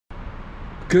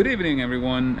Good evening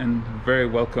everyone, and very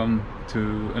welcome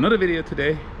to another video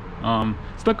today.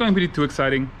 It's not going to be too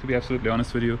exciting, to be absolutely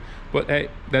honest with you, but hey,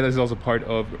 that is also part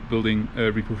of building a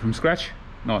repo from scratch.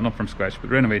 No, not from scratch, but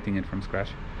renovating it from scratch.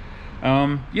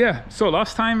 Yeah, so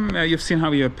last time you've seen how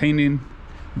we are painting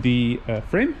the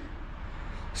frame.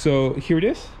 So here it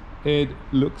is. It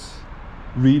looks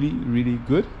really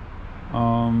good.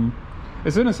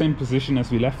 It's in the same position as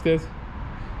we left it,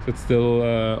 so it's still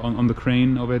on the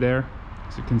crane over there,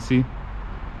 as you can see.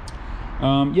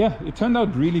 Yeah, it turned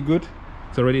out really good.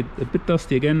 It's already a bit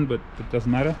dusty again, but it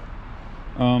doesn't matter.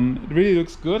 It really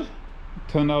looks good. It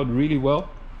turned out really well.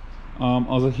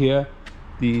 Also here,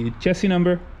 the chassis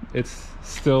number, it's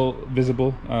still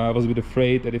visible. I was a bit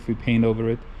afraid that if we paint over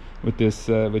it with this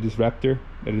Raptor,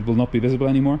 that it will not be visible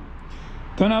anymore.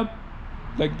 Turned out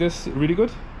like this really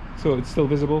good, so it's still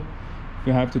visible.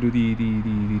 We have to do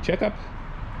the checkup.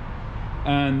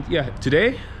 And yeah,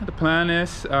 today the plan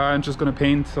is I'm just gonna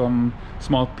paint some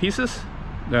small pieces.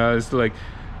 It's like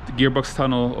the gearbox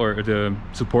tunnel or the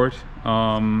support.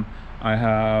 I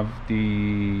have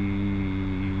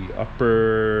the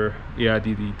upper, yeah,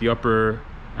 the upper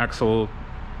axle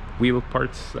wheel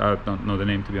parts. I don't know the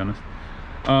name, to be honest.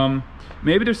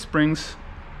 Maybe there's springs.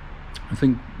 I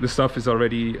think the stuff is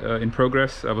already in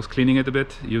progress. I was cleaning it a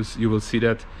bit. You will see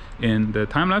that in the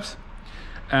time lapse.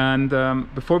 And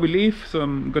before we leave, so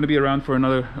I'm going to be around for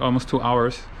another almost 2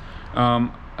 hours.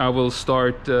 I will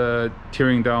start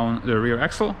tearing down the rear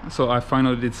axle. So I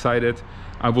finally decided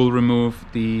I will remove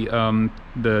the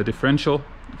differential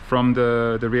from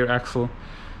the rear axle.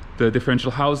 The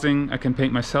differential housing I can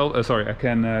paint myself. I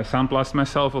can sandblast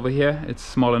myself over here. It's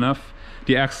small enough.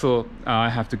 The axle, I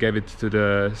have to give it to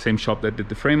the same shop that did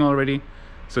the frame already,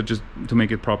 so just to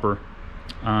make it proper.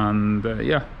 And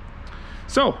yeah,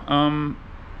 so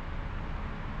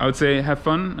I would say have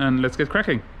fun and let's get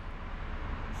cracking.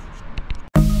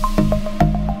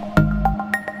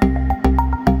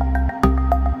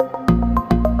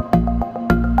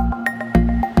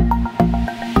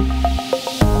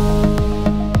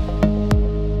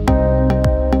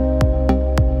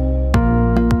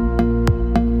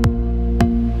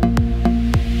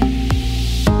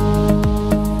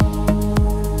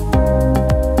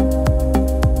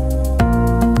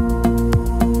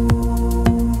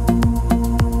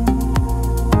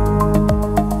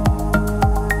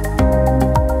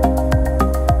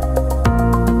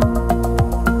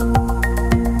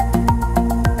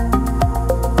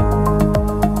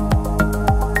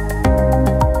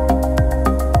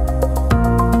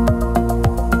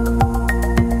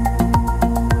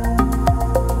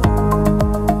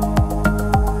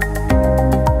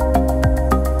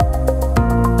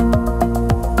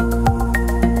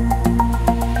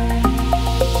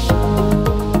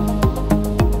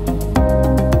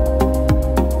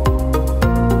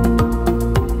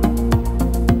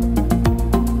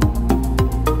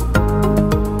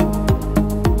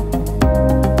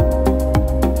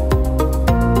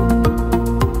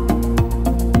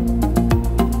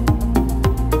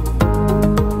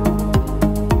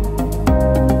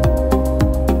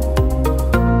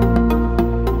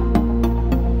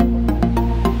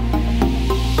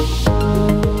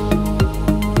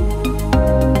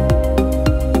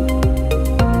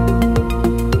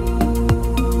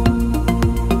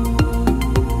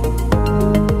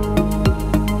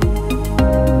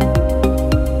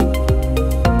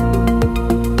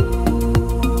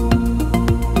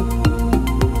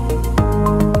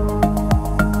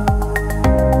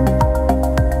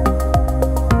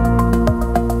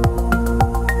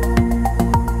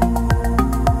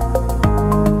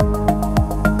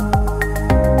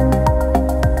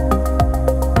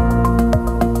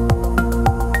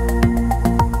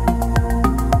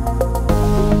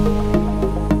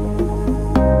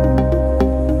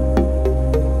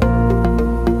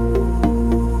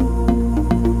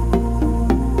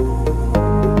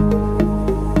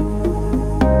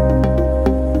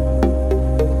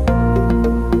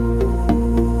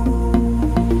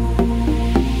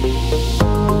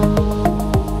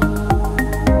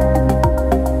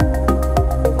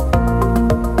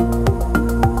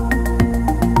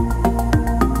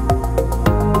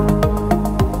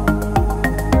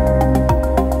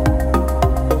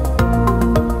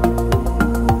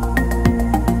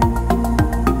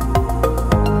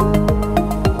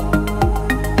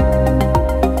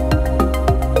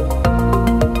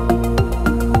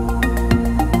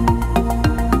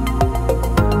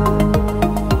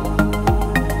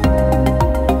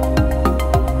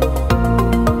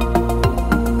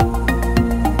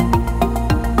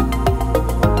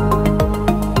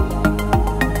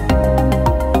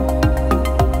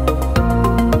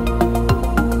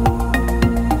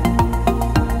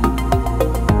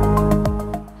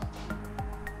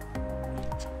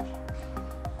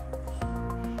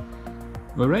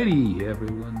 Alrighty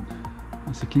everyone,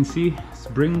 as you can see,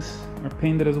 springs are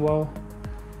painted as well.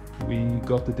 We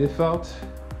got the diff out,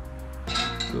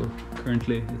 so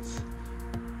currently it's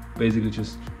basically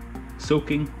just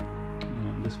soaking.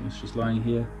 This one's just lying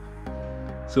here.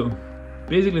 So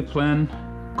basically plan,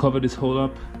 cover this hole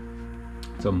up,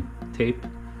 some tape,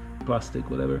 plastic,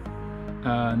 whatever,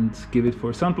 and give it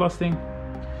for sandblasting.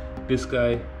 This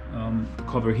guy, the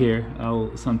cover here, I'll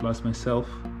sandblast myself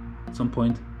at some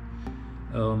point.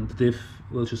 The diff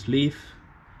will just leave.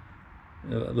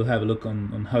 We'll have a look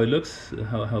on how it looks,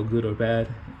 how good or bad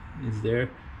is there,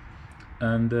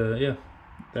 and yeah,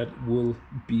 that will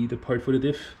be the part for the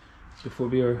diff before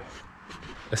we are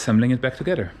assembling it back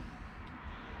together.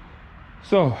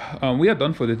 So we are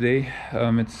done for the day.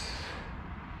 It's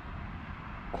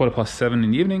 7:15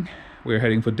 in the evening. We're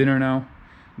heading for dinner now.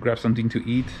 Grab something to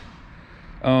eat.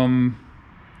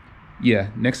 Yeah,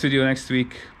 next video next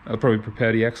week. I'll probably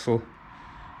prepare the axle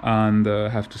and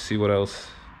have to see what else.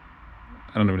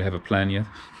 I don't really have a plan yet.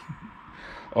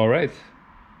 All right,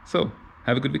 so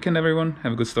have a good weekend everyone,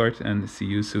 have a good start, and see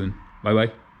you soon. Bye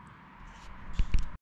bye.